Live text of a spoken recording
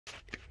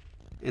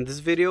In this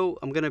video,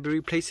 I'm gonna be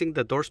replacing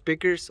the door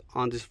speakers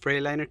on this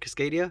Freightliner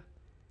Cascadia.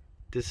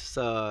 This is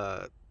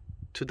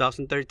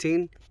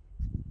 2013.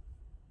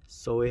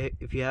 So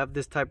if you have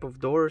this type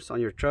of doors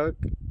on your truck,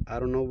 I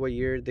don't know what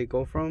year they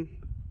go from,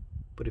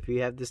 but if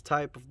you have this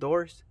type of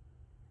doors,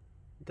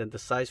 then the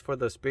size for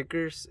the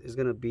speakers is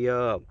gonna be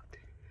a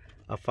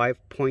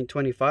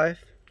 5.25.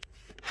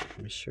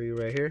 Let me show you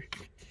right here.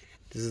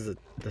 This is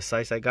the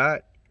size I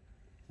got.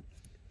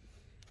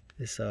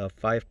 It's a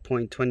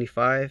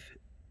 5.25.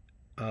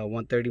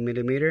 130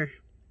 millimeter.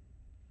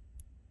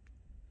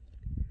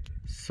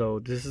 So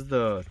this is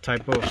the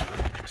type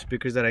of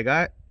speakers that I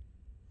got.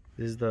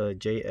 This is the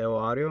JL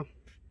audio.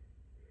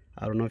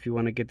 I don't know if you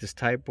want to get this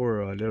type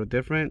or a little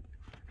different.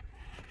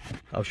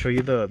 I'll show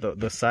you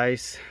the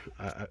size.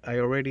 I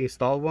already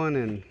installed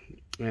one,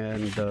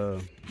 and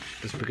the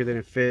speaker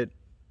didn't fit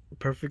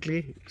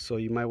perfectly, so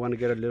you might want to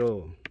get a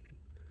little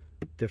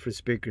different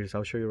speakers.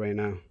 I'll show you right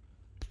now.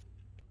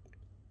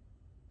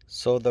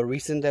 So the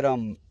reason that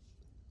I'm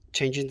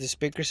changing the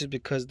speakers is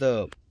because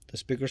the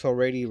speakers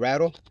already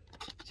rattle.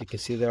 As you can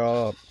see, they're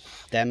all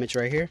damaged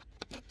right here.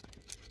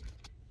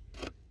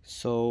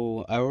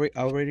 So I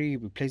already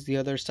replaced the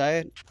other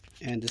side,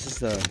 and this is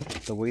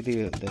the way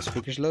the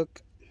speakers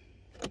look.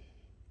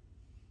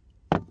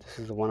 This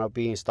is the one I'll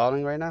be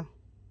installing right now.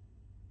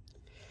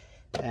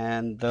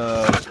 And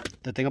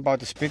the thing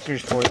about the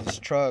speakers for this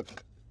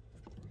truck,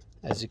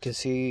 as you can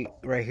see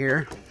right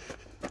here,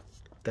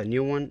 the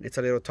new one, it's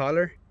a little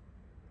taller.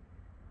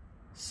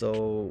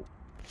 So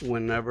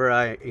whenever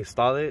I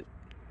install it,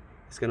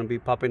 it's gonna be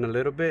popping a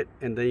little bit,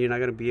 and then you're not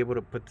gonna be able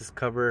to put this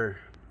cover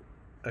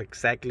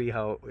exactly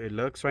how it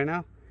looks right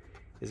now.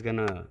 It's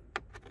gonna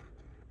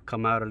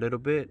come out a little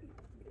bit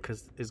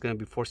because it's gonna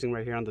be forcing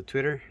right here on the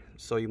tweeter.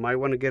 So you might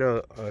want to get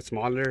a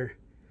smaller,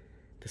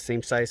 the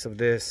same size of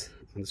this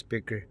on the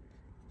speaker.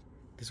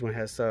 This one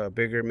has a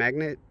bigger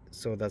magnet,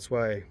 so that's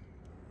why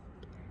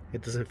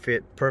it doesn't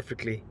fit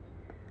perfectly.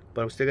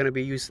 But I'm still gonna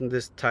be using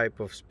this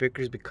type of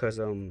speakers because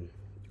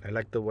I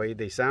like the way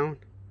they sound.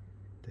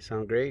 They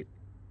sound great.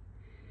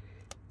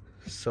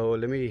 So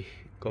let me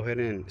go ahead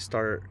and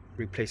start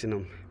replacing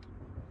them.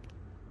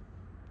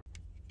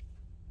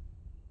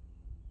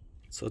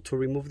 So to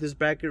remove this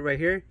bracket right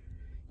here,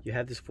 you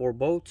have these 4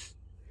 bolts,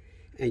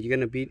 and you're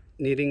gonna be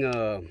needing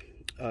a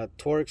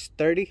Torx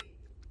 30.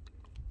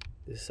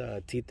 This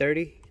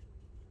T30.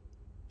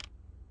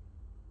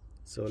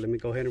 So let me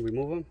go ahead and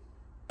remove them.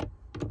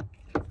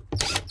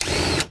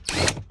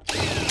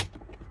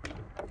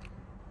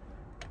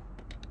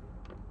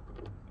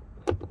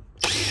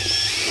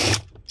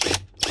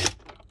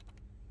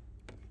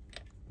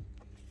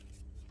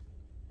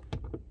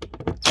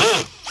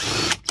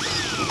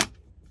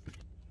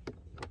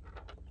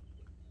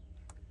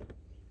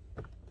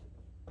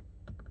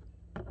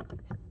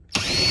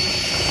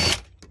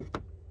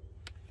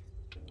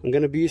 I'm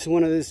gonna be using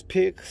one of these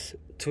picks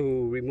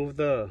to remove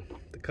the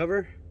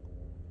cover.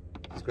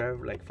 Just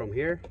grab it like from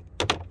here,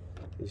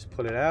 and just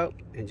pull it out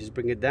and just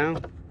bring it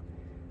down,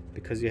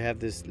 because you have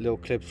this little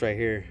clips right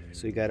here,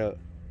 so you gotta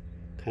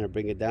kind of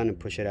bring it down and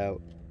push it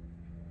out.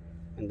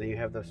 And then you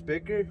have the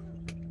speaker,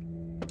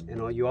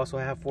 and you also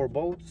have 4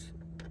 bolts.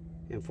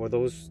 And for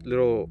those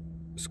little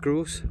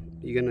screws,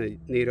 you're gonna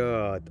need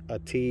a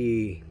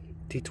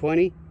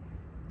T20.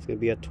 It's gonna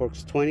be a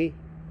Torx 20.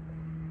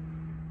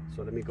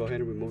 So let me go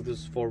ahead and remove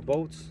those 4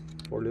 bolts,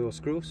 4 little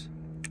screws.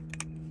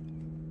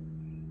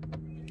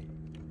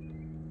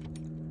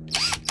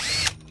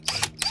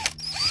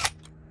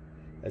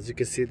 As you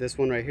can see, this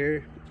one right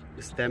here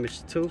is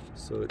damaged too,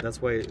 so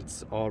that's why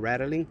it's all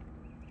rattling.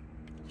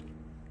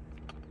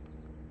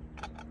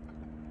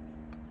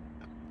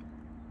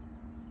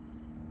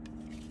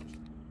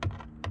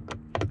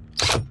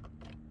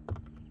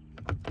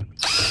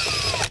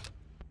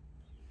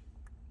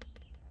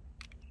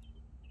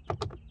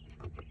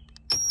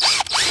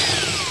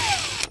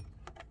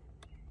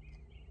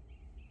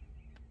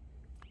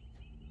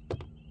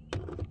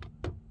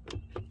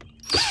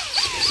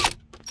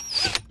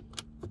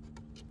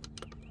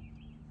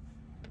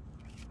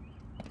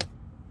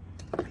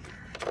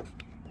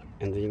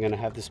 And then you're gonna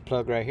have this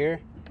plug right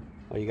here.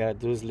 All you gotta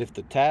do is lift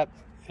the tab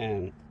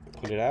and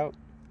pull it out.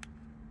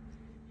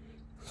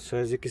 So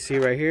as you can see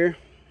right here,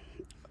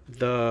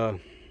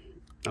 I'm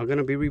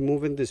gonna be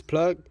removing this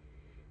plug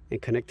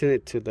and connecting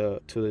it to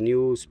the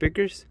new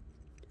speakers.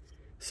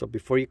 So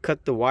before you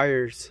cut the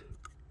wires,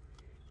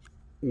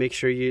 make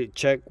sure you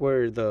check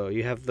where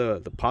you have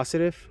the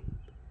positive.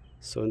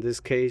 So in this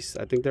case,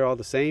 I think they're all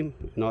the same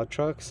in all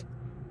trucks,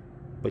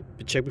 but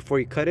check before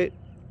you cut it.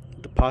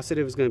 The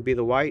positive is going to be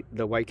the white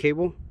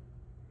cable,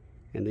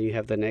 and then you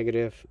have the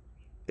negative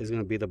is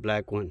going to be the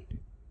black one.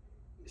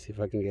 Let's see if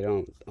I can get it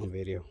on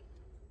video.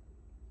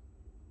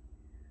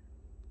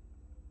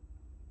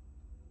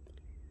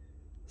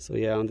 So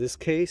yeah, on this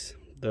case,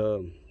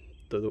 the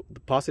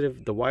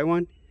positive, the white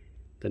one,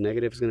 the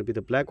negative is going to be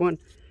the black one.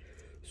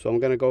 So I'm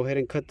going to go ahead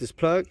and cut this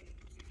plug.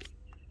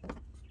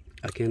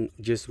 I can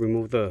just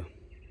remove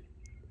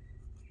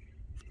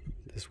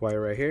this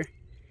wire right here,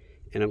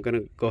 and I'm going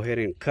to go ahead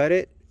and cut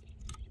it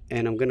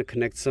and I'm gonna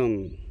put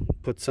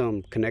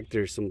some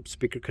connectors, some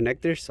speaker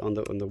connectors on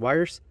the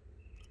wires.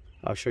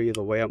 I'll show you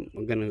the way I'm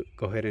gonna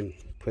go ahead and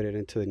put it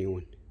into the new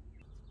one.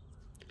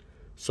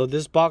 So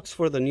this box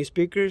for the new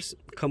speakers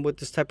come with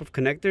this type of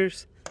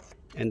connectors,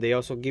 and they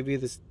also give you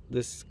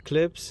this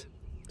clips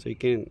so you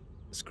can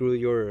screw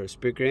your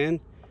speaker in,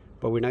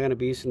 but we're not going to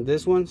be using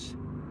this ones.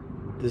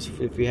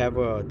 If you have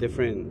a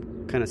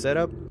different kind of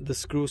setup, the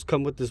screws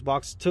come with this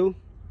box too.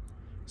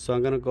 So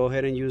I'm going to go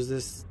ahead and use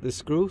this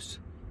screws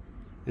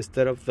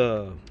instead of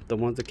the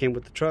ones that came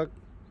with the truck.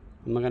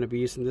 I'm not going to be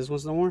using these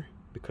ones no more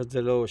because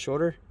they're a little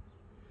shorter.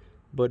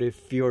 But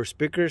if your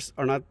speakers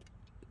are not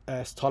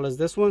as tall as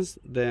this ones,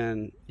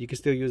 then you can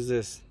still use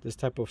this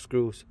type of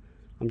screws.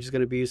 I'm just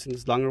going to be using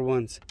these longer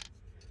ones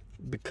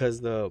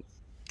because the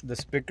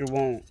speaker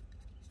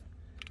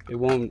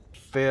won't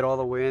fit all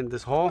the way in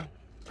this hole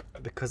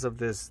because of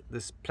this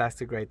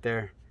plastic right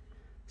there.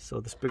 So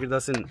the speaker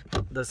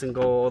doesn't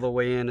go all the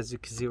way in, as you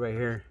can see right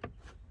here.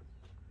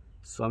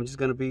 So I'm just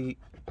gonna be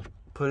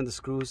putting the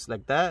screws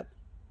like that.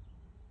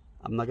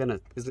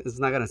 It's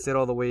not gonna sit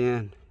all the way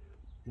in.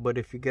 But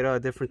if you get a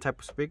different type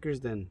of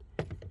speakers, then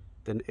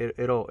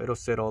it'll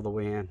sit all the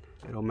way in.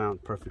 It'll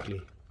mount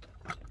perfectly.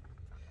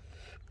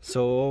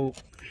 So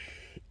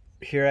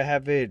here I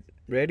have it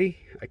ready.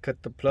 I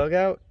cut the plug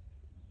out.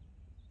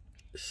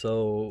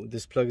 So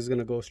this plug is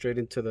gonna go straight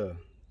into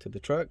the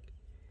truck,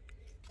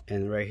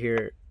 and right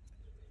here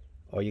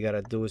all you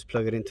gotta do is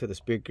plug it into the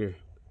speaker.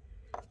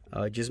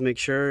 Just make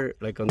sure,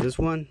 like on this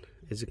one,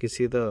 as you can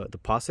see, the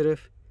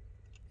positive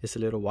is a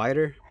little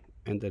wider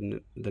and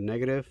then the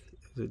negative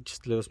is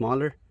just a little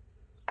smaller.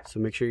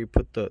 So make sure you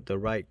put the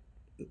right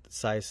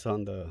size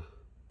on the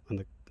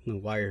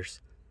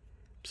wires.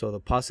 So the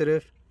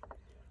positive,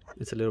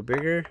 it's a little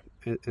bigger,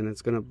 and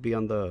it's gonna be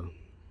on the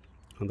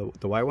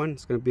white one.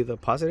 It's gonna be the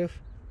positive.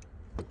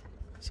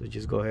 So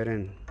just go ahead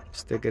and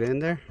stick it in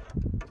there,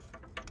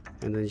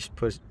 and then just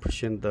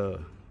push in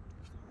the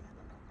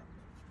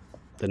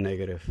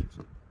negative.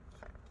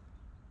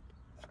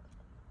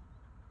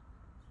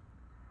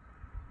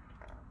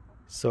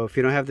 So if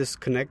you don't have these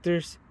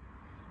connectors,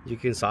 you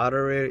can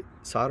solder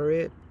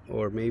it,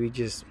 or maybe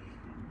just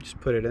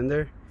put it in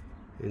there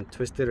and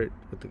twist it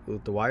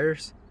with the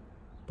wires.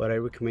 But I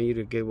recommend you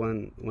to get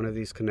one of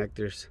these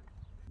connectors.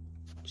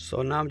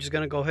 So now I'm just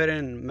gonna go ahead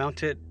and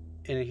mount it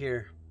in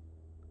here.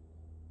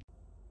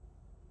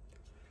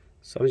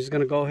 So I'm just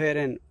gonna go ahead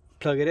and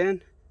plug it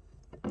in.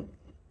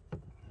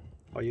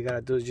 All you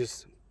gotta do is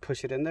just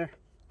push it in there,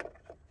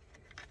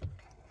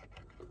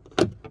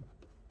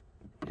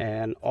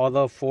 and all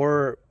the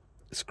 4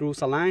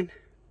 screws align.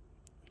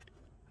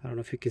 I don't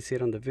know if you can see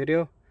it on the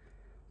video,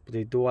 but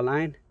they do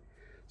align.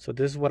 So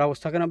this is what I was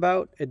talking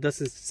about. It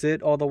doesn't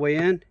sit all the way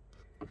in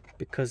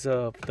because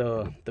of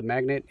the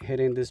magnet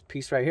hitting this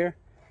piece right here.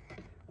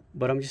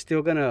 But I'm just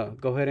still gonna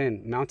go ahead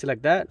and mount it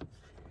like that.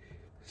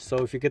 So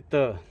if you get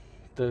the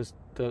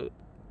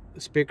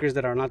speakers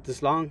that are not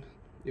this long,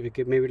 if you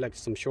get maybe like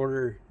some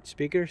shorter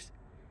speakers,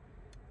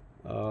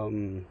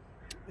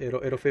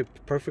 it'll fit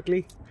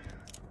perfectly.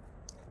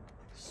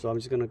 So I'm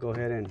just gonna go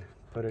ahead and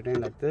put it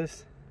in like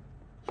this.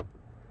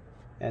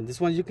 And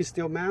this one you can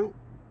still mount,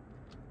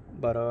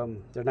 but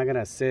they're not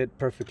gonna sit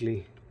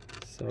perfectly.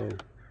 So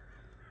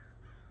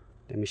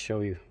let me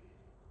show you.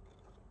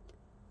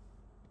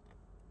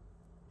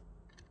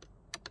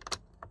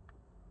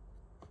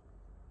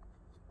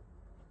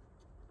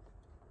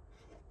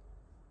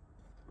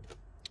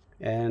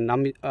 And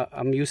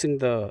I'm using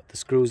the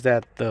screws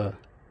that the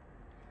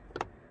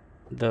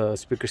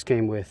speakers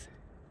came with.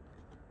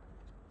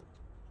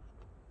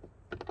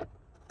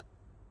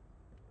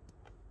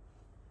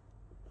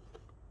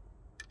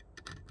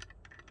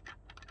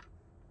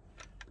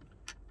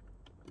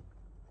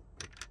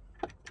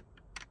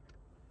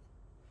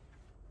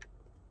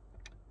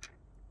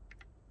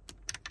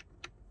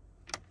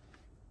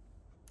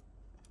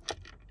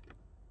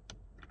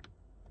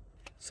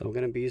 So I'm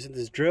gonna be using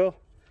this drill.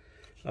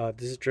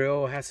 This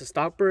drill has a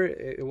stopper.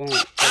 It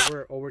won't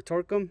over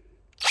torque them.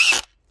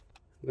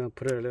 I'm gonna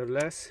put it a little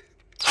less.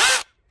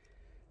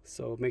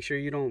 So make sure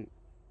you don't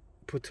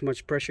put too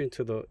much pressure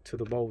into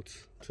the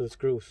bolts, to the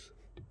screws.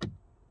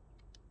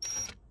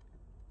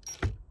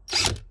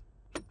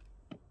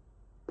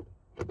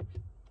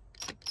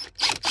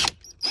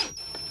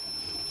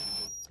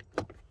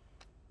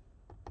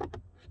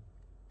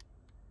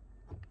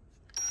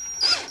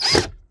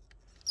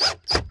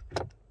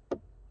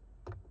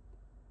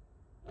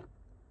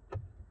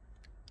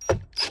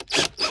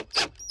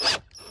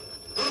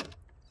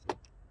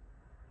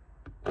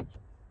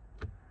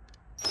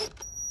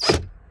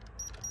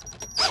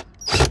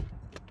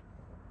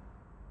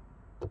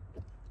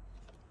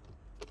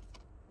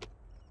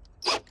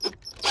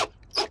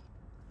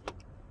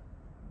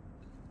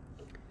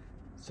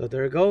 So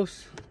there it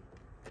goes.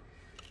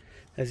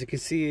 As you can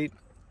see,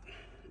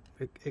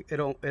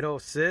 it'll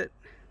sit.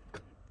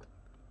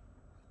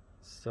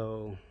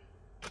 So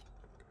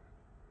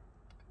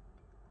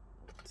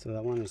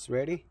that one is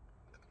ready.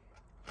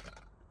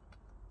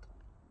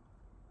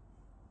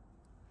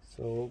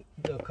 So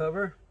the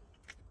cover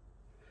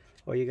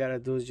all you gotta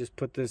do is just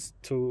put this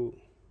two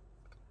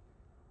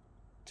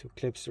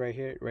clips right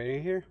here, right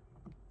in here,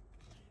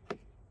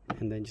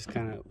 and then just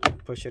kind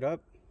of push it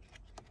up,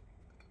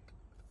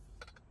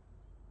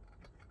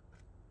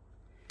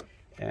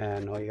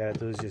 and all you gotta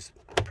do is just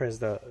press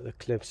the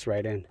clips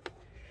right in.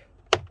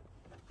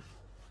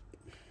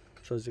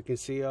 So as you can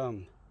see,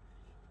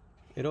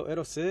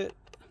 it'll sit,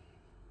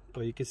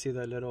 but you can see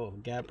that little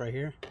gap right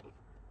here.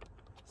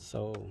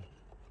 So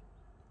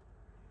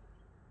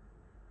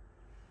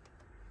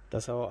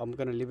that's how I'm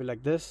gonna leave it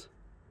like this.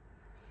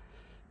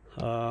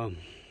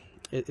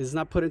 It's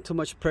not putting too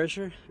much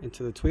pressure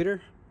into the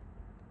tweeter,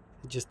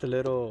 just a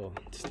little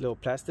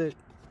plastic.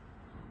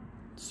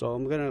 So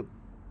I'm gonna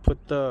put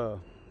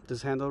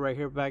this handle right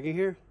here back in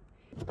here.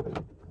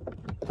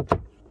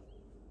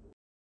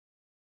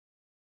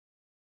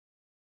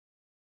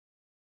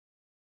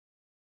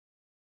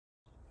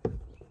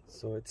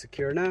 So it's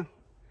secure now,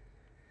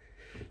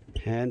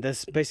 and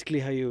that's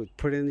basically how you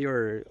put in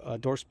your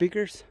door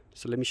speakers.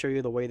 So let me show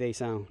you the way they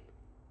sound.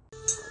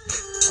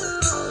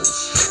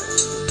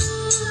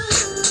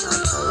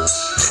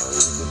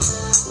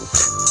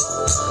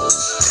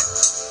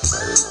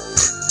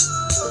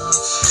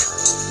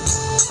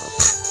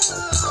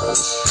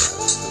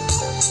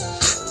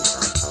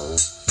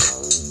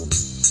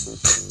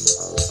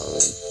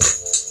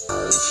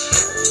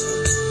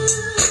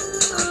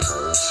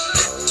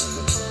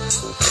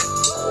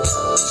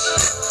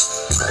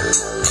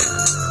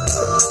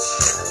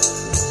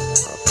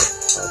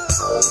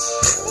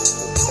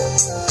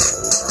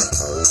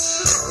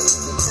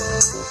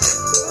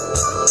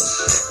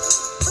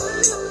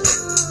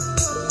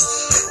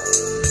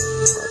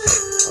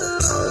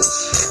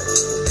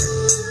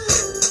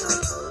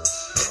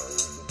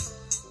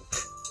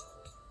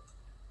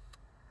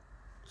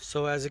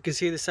 So as you can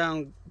see, they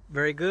sound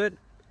very good.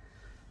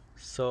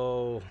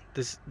 So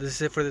this is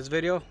it for this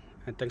video,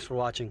 and thanks for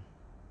watching.